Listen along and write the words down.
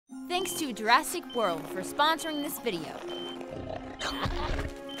Thanks to Jurassic World for sponsoring this video.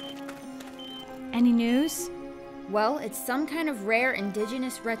 Any news? Well, it's some kind of rare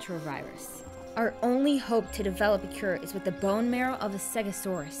indigenous retrovirus. Our only hope to develop a cure is with the bone marrow of a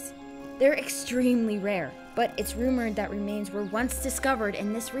stegosaurus. They're extremely rare, but it's rumored that remains were once discovered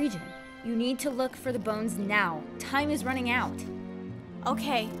in this region. You need to look for the bones now. Time is running out.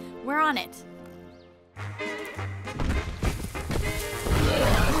 Okay, we're on it.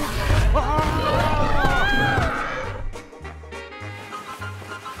 Oh,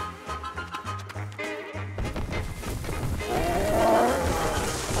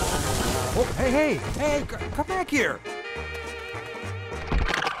 hey, come back here.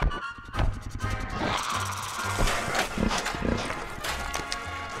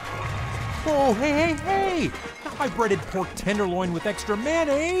 Oh, hey. Not my breaded pork tenderloin with extra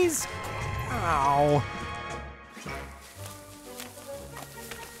mayonnaise. Ow.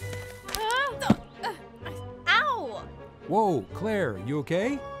 Ow! Whoa, Claire, you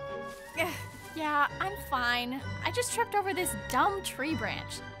okay? Yeah, I'm fine. I just tripped over this dumb tree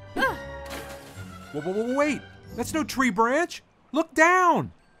branch. Ugh. Whoa, wait. That's no tree branch. Look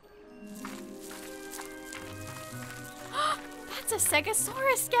down. That's a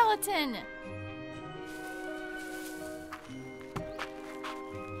stegosaurus skeleton.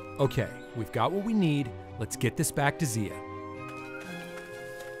 Okay, we've got what we need. Let's get this back to Zia.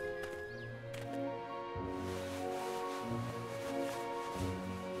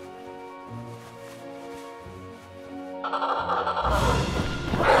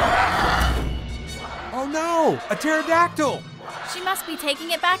 Oh no! A pterodactyl! She must be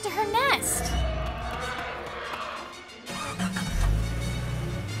taking it back to her nest.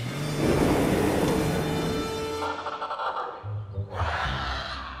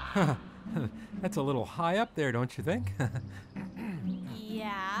 That's a little high up there, don't you think?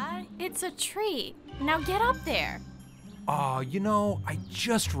 Yeah, it's a tree. Now get up there. Oh, I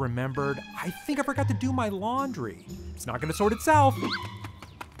just remembered. I think I forgot to do my laundry. It's not gonna sort itself.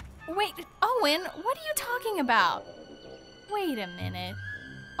 Wait, Owen, what are you talking about? Wait a minute.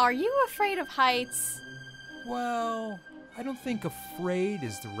 Are you afraid of heights? Well, I don't think afraid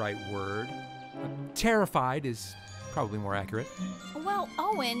is the right word. Terrified is probably more accurate. Well,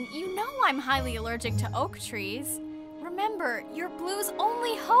 Owen, you know I'm highly allergic to oak trees. Remember, you're Blue's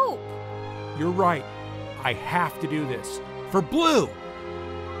only hope. You're right. I have to do this. For Blue!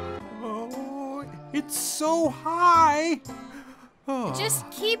 Oh, it's so high! Oh, Just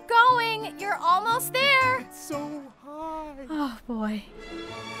keep going. You're almost there. it's so high. Oh boy.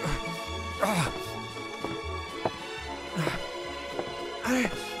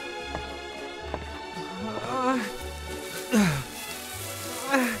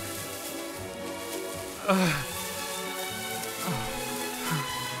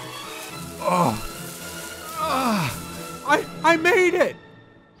 I made it!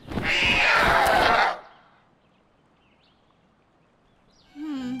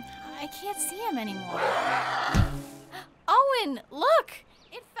 I can't see him anymore. Owen, look!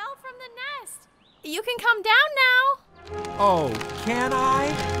 It fell from the nest. You can come down now. Oh, can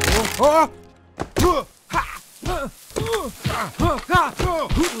I? Oh!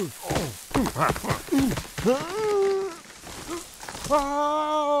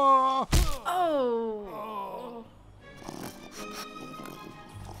 Oh.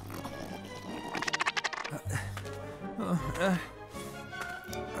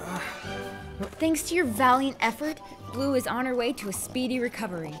 Thanks to your valiant effort, Blue is on her way to a speedy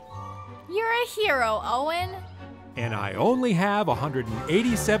recovery. You're a hero, Owen. And I only have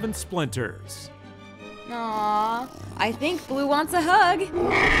 187 splinters. Aww, I think Blue wants a hug.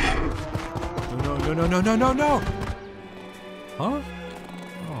 No. Huh?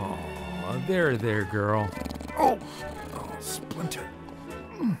 Oh, there, girl. Oh, Splinter.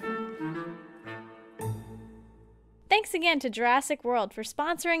 Thanks again to Jurassic World for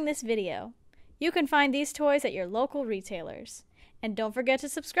sponsoring this video. You can find these toys at your local retailers. And don't forget to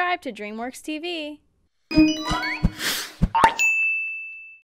subscribe to DreamWorks TV.